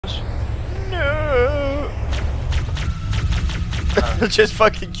Just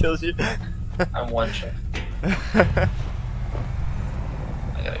fucking kills you. I'm one shot. I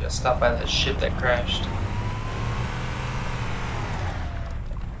gotta go stop by that ship that crashed.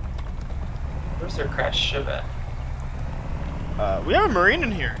 Where's their crashed ship at? We have a marine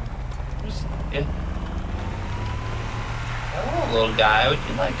in here. Yeah. Hello, little guy. Would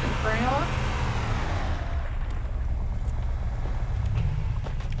you like a crayon?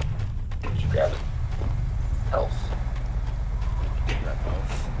 Did you grab it? Health. Grab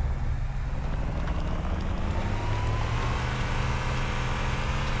health.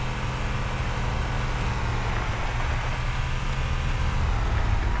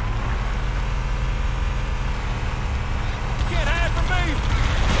 Can't hide from me!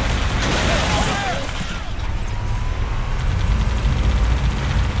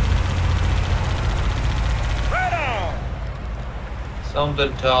 Right on!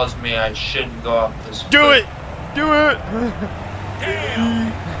 Something tells me I shouldn't go up this Do cliff. it! Do it!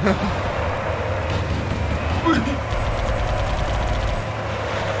 Damn!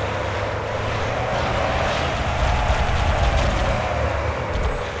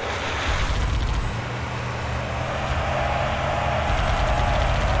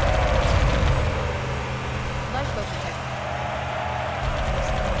 Lifeboat detected.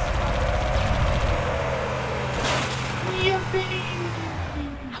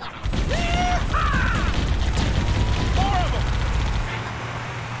 More of them!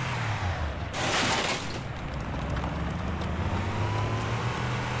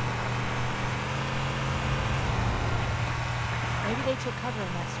 Maybe they took cover in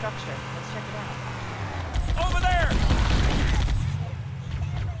that structure. Let's check it out. Over there!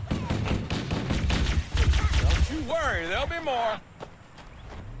 Don't you worry, there'll be more.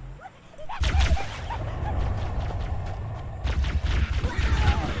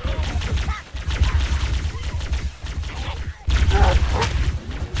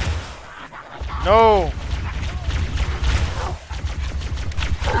 No!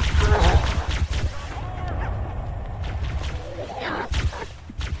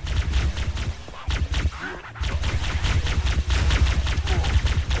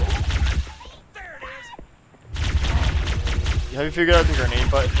 There it is! Have you figured out the grenade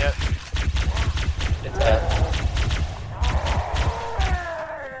button yet? It's F.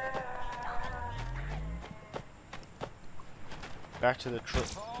 Back to the truck.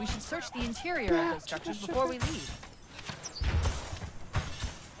 We should search the interior of those structures before we leave.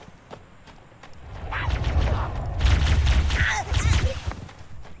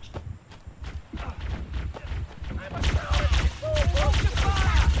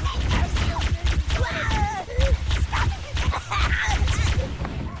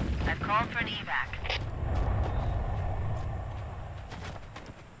 I've called for an evac.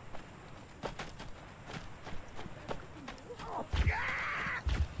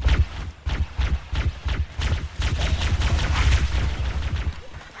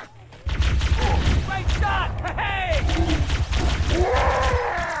 Great shot! Hey!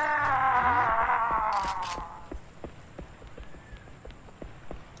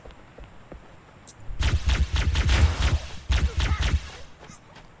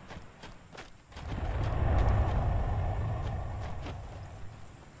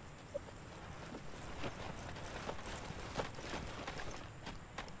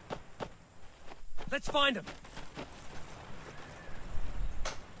 Let's find him.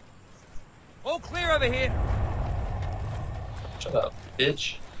 All clear over here. Shut up,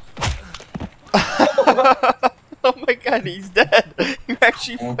 bitch. Oh my god, he's dead. You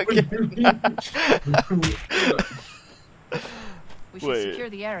actually fucking. We should Wait. secure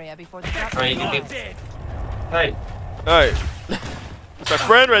the area before the drop. Alright, you can You're get. dead. Hey, Alright. It's my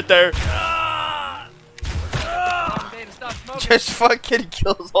friend right there. Long day to stop smoking. Just fucking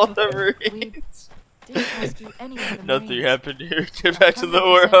kills all the Marines. Didn't rescue any of the Nothing Marines. happened here. Get back to the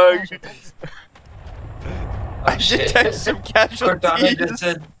 100% warthog. casualties. I detect some casualties.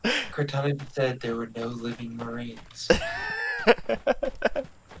 Cortana just said there were no living Marines.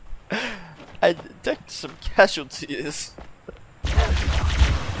 I detect some casualties.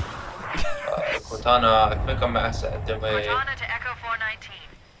 Cortana, I think I'm asked at the way. Cortana to Echo 419.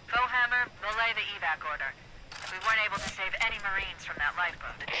 Crowhammer, relay the evac order. We weren't able to save any Marines from that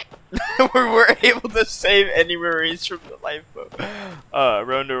lifeboat. We were able to save any Marines from the lifeboat. I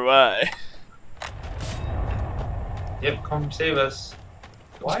wonder why. Yep, come save us.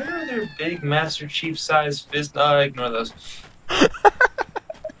 Why are there big Master Chief sized fists? No, ignore those.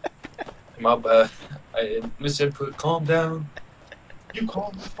 My bad. I misinput. Calm down. You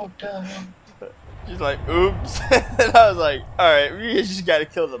calm the fuck down. She's like, oops. And I was like, alright, we just gotta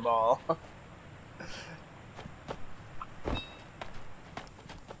kill them all.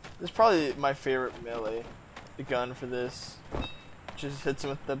 This is probably my favorite melee. The gun for this. Just hits him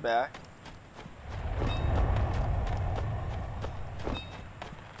with the back.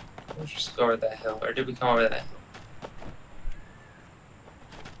 Let's just go over that hill. Or did we come over that hill?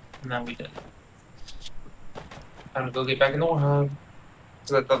 No, we didn't. Time to go get back in the Warhog.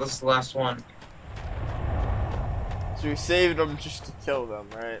 Because I thought this was the last one. So we saved them just to kill them,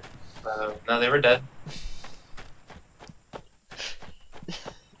 right? No, they were dead.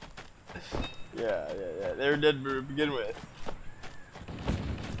 Yeah. They were dead to begin with.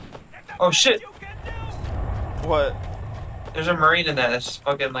 Oh shit! What? There's a Marine in there that's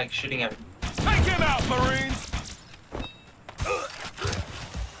fucking like shooting at me. Take him out, Marines!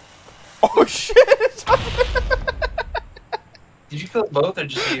 Oh shit! Did you kill both or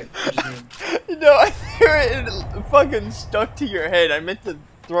just you? No, I threw it and it fucking stuck to your head. I meant to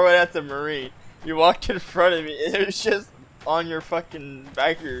throw it at the Marine. You walked in front of me and it was just on your fucking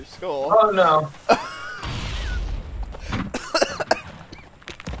back of your skull. Oh no.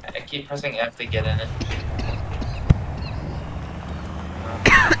 I keep pressing F to get in it.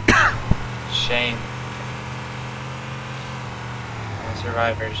 Shame.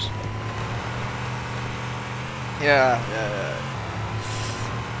 Survivors. Yeah.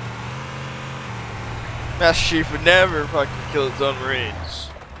 Master Chief would never fucking kill his own Marines.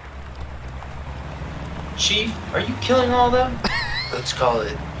 Chief, are you killing all of them? Let's call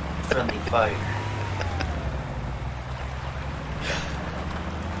it friendly fire.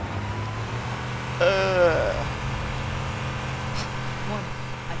 Warning.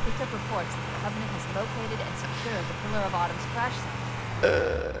 I picked up reports that the Covenant has located and secured the Pillar of Autumn's crash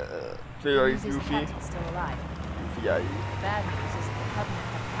site. Very The news is the goofy. captain's still alive. Goofy, yeah. The bad news is that the Covenant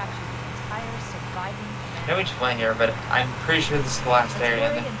have captured the entire surviving I know we just went here, but I'm pretty sure this is the last Let's area.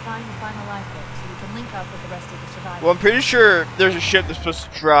 hurry and find the final lifeboat so we can link up with the rest of the survivors. Well, I'm pretty sure there's a ship that's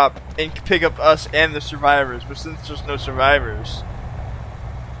supposed to drop and pick up us and the survivors, but since there's no survivors.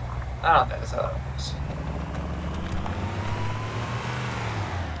 I don't think that's how that works.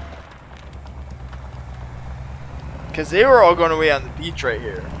 Because they were all going away on the beach right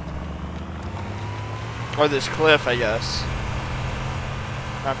here. Or this cliff, I guess.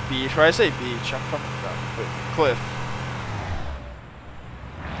 Not beach. Why I say beach? I'm fucking dumb. But cliff.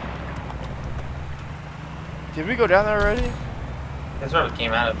 Did we go down there already? That's where we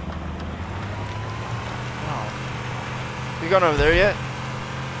came out of. No. We gone over there yet?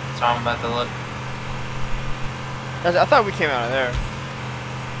 So I'm about to look. I thought we came out of there.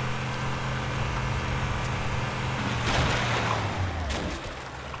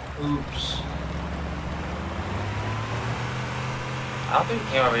 Oops. I don't think we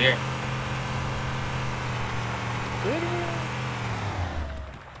came over here. Did we?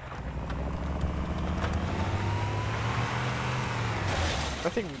 I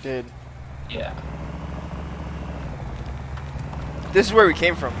think we did. Yeah. This is where we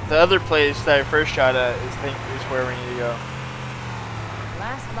came from. The other place that I first shot at is where we need to go. The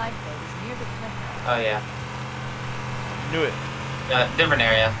last lifeboat is near the cliff. Oh yeah. Knew it. Different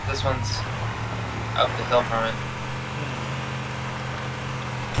area. This one's up the hill from it.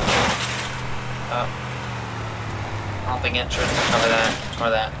 Oh. I don't think insurance will cover that. Or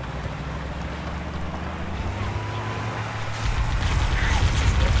that.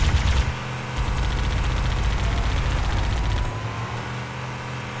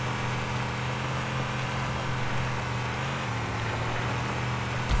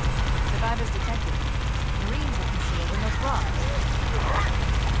 Survivors detected. Marines are concealed in those rocks.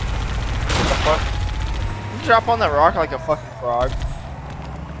 What the fuck? You drop on that rock like a fucking frog.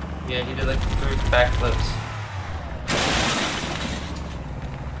 Yeah, he did like 3 backflips.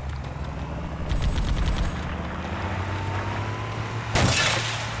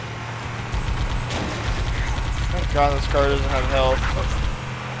 Thank God this car doesn't have health.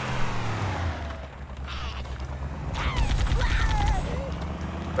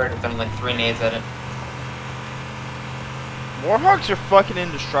 Started throwing like 3 nades at it. Warhogs are fucking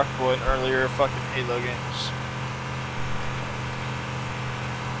indestructible in earlier fucking Halo games.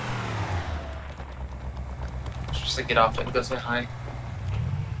 Just to get off it and go say hi.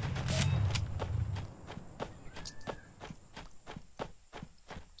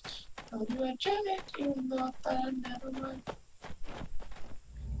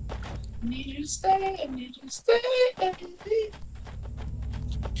 Need you to stay, I need you to stay.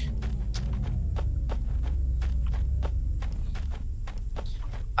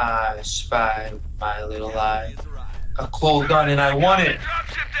 I spy with my little eye a cold gun and I want it.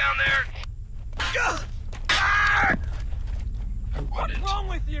 Dropship down there! I want it. What's wrong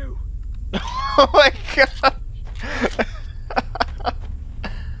with you? Oh my God.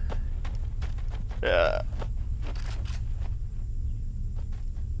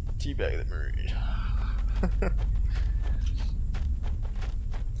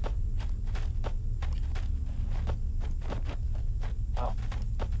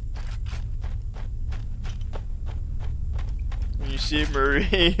 see a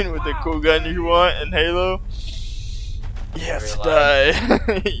Marine with a cool gun you want in Halo, he has to die.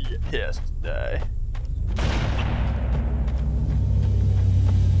 He has to die.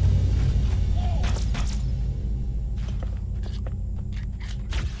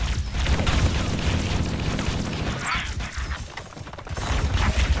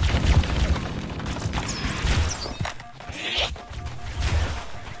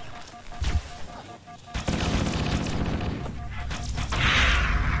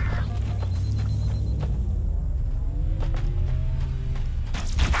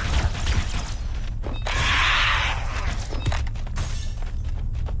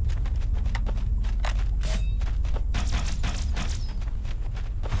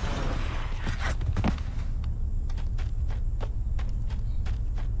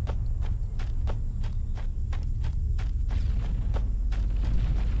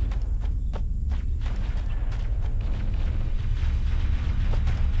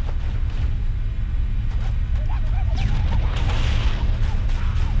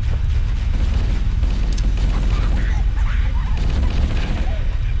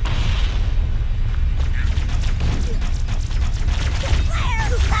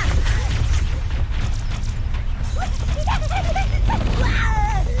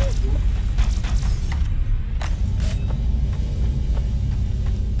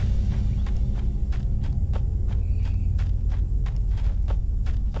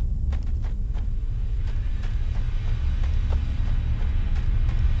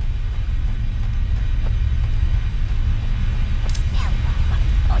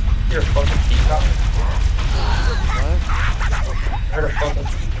 You're a fucking peacock. I heard a fucking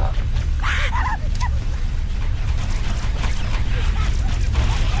peacock.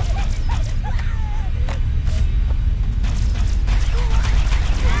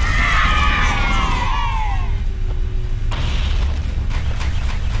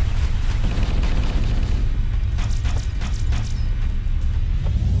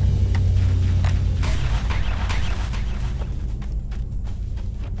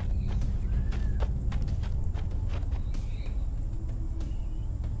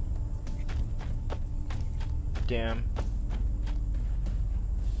 Damn.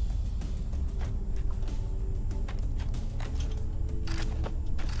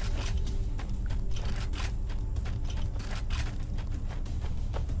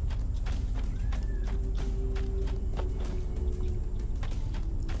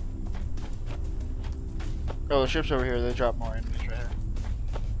 Oh, the ship's over here. They drop more enemies right here.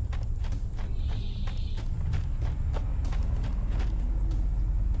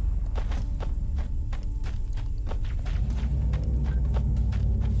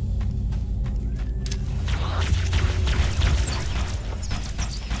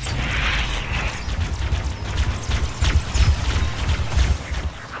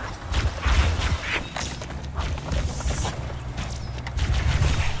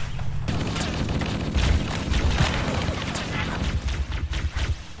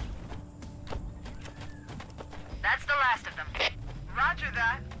 That's the last of them. Roger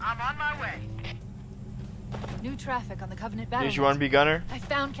that. I'm on my way. New traffic on the Covenant Did battle. you want to be gunner? I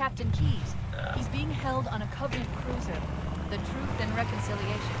found Captain Keyes. He's being held on a Covenant cruiser, the Truth and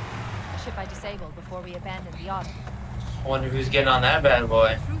Reconciliation, a ship I disabled before we abandoned the Autumn. I wonder who's getting on that bad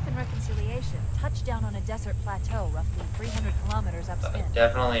boy. Truth and Reconciliation touched down on a desert plateau roughly 300 kilometers upstream.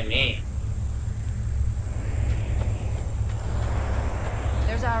 Definitely me.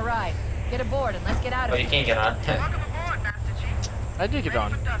 There's our ride. Get aboard and let's get out Oh, of you here. can't get on. Welcome aboard, Master Chief. I did get Ready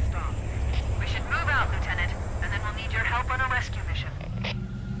on. for dust off. We should move out, Lieutenant, and then we'll need your help on a rescue mission.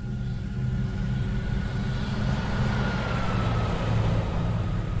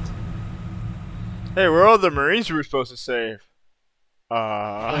 Hey, where are all the Marines we were supposed to save? The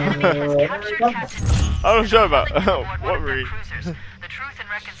enemy has captured Captain Keyes. I don't know about Holding him aboard one what of their Marine. cruisers, the Truth and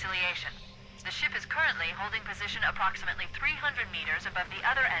Reconciliation. The ship is currently holding position approximately 300 meters above the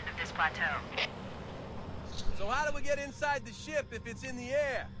other end of this plateau. So how do we get inside the ship if it's in the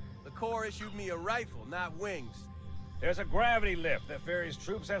air? The Corps issued me a rifle, not wings. There's a gravity lift that ferries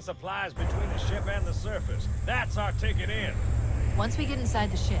troops and supplies between the ship and the surface. That's our ticket in. Once we get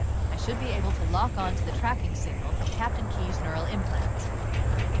inside the ship, I should be able to lock on to the tracking signal from Captain Keyes' neural implants.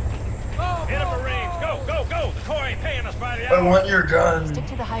 Hit the Marines! Go, go, go! The Corps ain't paying us by the I hour. want your gun. Stick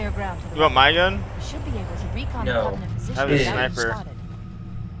to the higher ground to the You want right. my gun? We should be able to recon No. the Covenant position I have a without being sniper. spotted.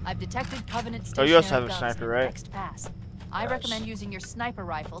 I've detected Covenant Oh, you also stationary have a guns sniper, near the right? next pass. I Yes. recommend using your sniper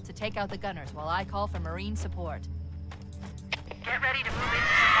rifle to take out the gunners while I call for Marine support. Get ready to move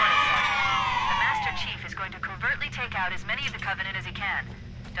into support us, Sergeant. The Master Chief is going to covertly take out as many of the Covenant as he can.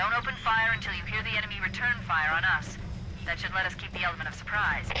 Don't open fire until you hear the enemy return fire on us. That should let us keep the element of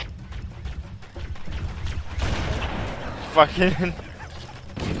surprise. Fucking.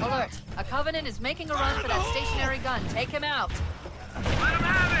 Alert! A Covenant is making a run for that stationary gun. Take him out. Let him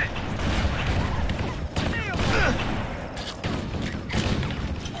have it!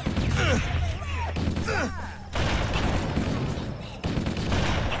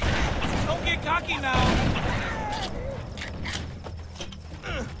 Don't get cocky now!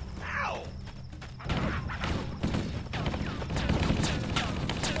 Ow!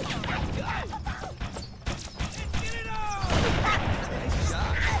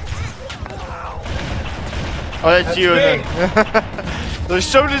 Oh, that's you. There's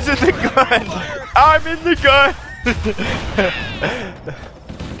someone's in the gun. I'm in the gun.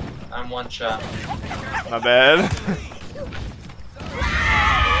 I'm one shot. My bad.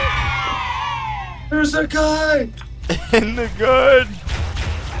 There's a guy! In the gun.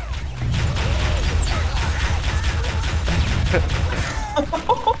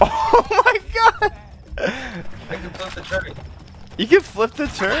 Oh my god. I can flip the turret. You can flip the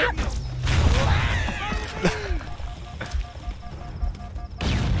turret?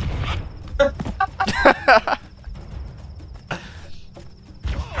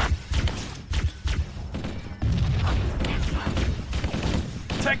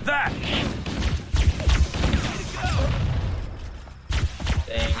 Take that!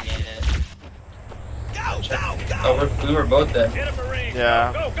 Dang it. Go, go, go! Oh, we were both dead. Get a Marine!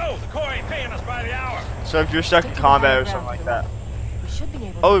 Yeah. Go, go! The Corps ain't paying us by the hour! So if you're stuck in combat or something like that. We should be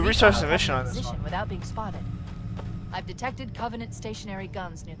able Oh, to we reach restarts our the mission on Covenant this position one. without being spotted. I've detected Covenant stationary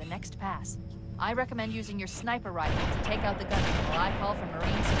guns near the next pass. I recommend using your sniper rifle to take out the gun while I call for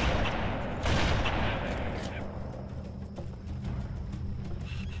Marine support.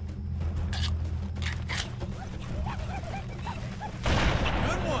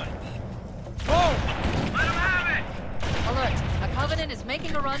 Good one! Boom! Let him have it! Alert! A Covenant is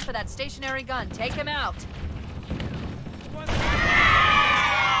making a run for that stationary gun. Take him out.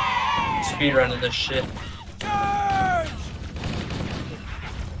 Speed running this shit. Charge!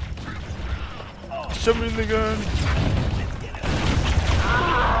 Someone in the gun.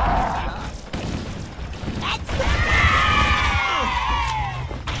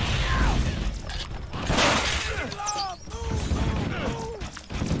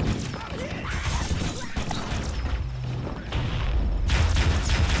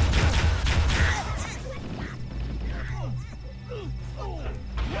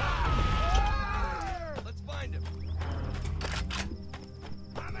 Let's find him.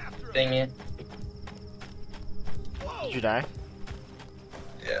 I'm after him. Dang it. Did you die?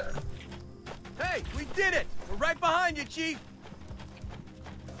 Yeah. Hey, we did it! We're right behind you, Chief!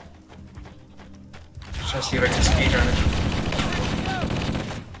 Just trying to see if I can speed run it.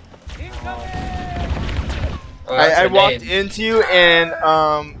 Oh, that's I a walked nade. into you and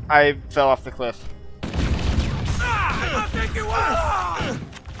I fell off the cliff. I'll take you out!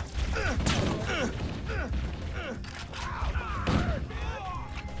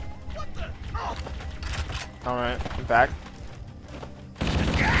 Alright, I'm back.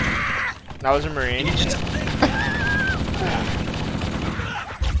 That was a Marine. You just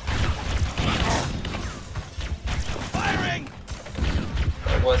Firing!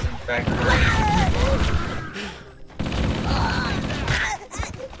 it was in fact.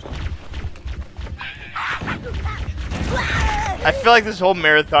 I feel like this whole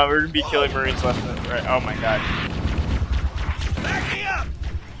marathon we're gonna be killing Marines left and right. Oh my god. Back me up!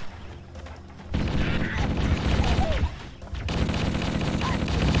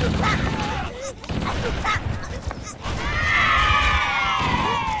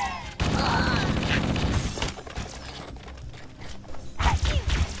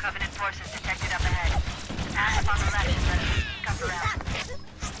 Covenant forces detected up ahead. Pass up on the left and let us sneak up around.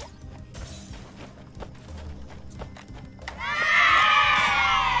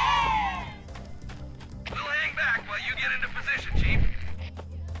 We'll hang back while you get into position, Chief.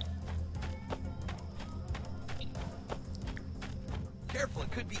 Careful,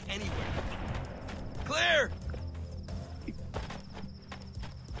 it could be anywhere. Clear!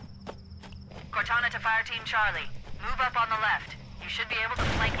 Cortana to Fire Team Charlie. Move up on the left. You should be able to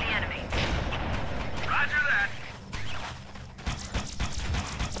flank the enemy. Roger that.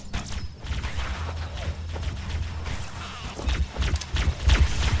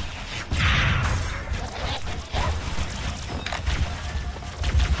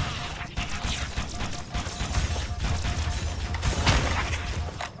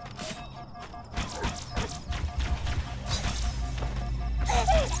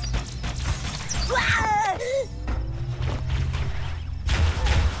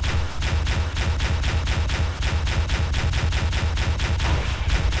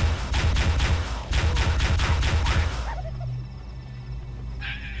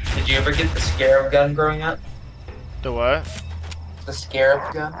 you ever get the scarab gun growing up? The what? The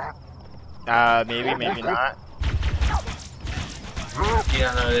scarab gun? Maybe, maybe not. You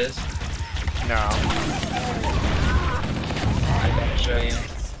don't know what it is? No. I gotta show you.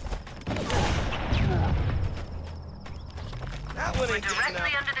 That one We're ain't getting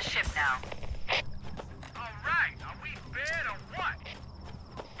directly out. under the ship now. Alright, are we bad or what?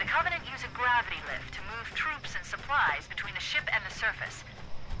 The Covenant use a gravity lift to move troops and supplies between the ship and the surface.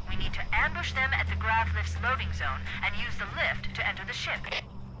 We need to ambush them at the grav lift's loading zone and use the lift to enter the ship.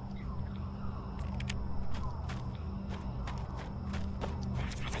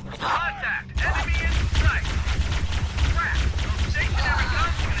 Contact! Enemy in sight! Crap! Those stationary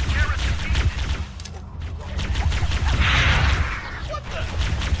guns are gonna tear us to pieces! What the?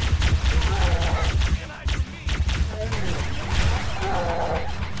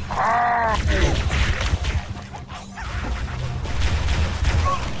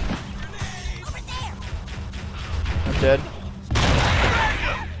 I'm dead.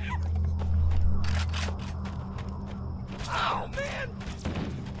 Oh, man!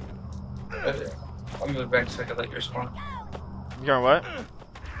 I'll move back so I can let you respond. You going what?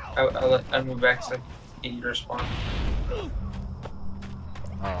 I'll move back so I can get you to respond.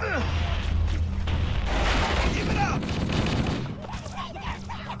 Oh. Give it up!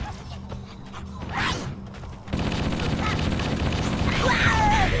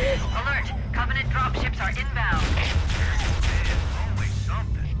 Alert! Covenant dropships are inbound. Man, always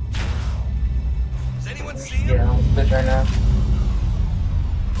something. Does anyone see him? Yeah, I'm good right now.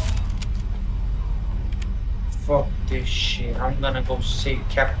 Fuck this shit. I'm gonna go save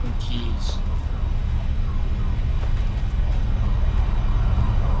Captain Keys.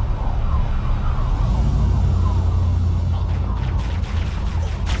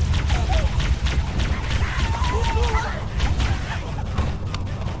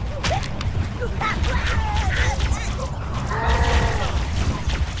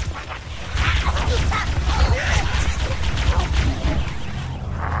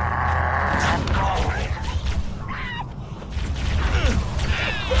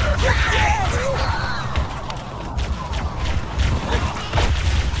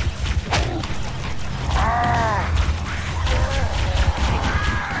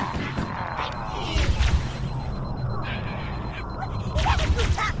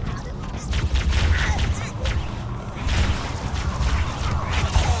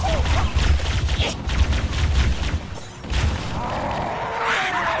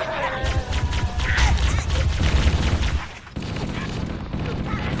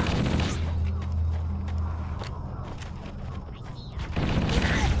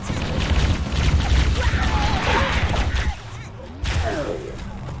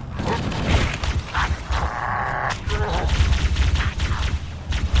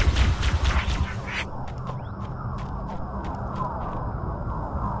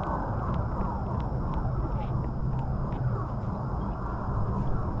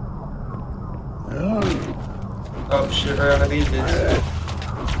 Oh shit, I gotta leave this.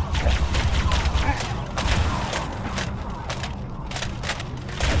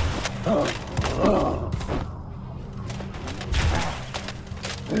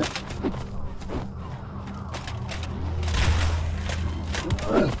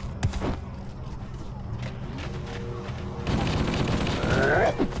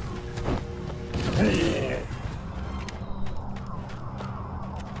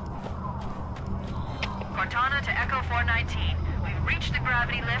 Cortana to Echo 419. We've reached the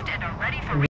gravity lift and are ready for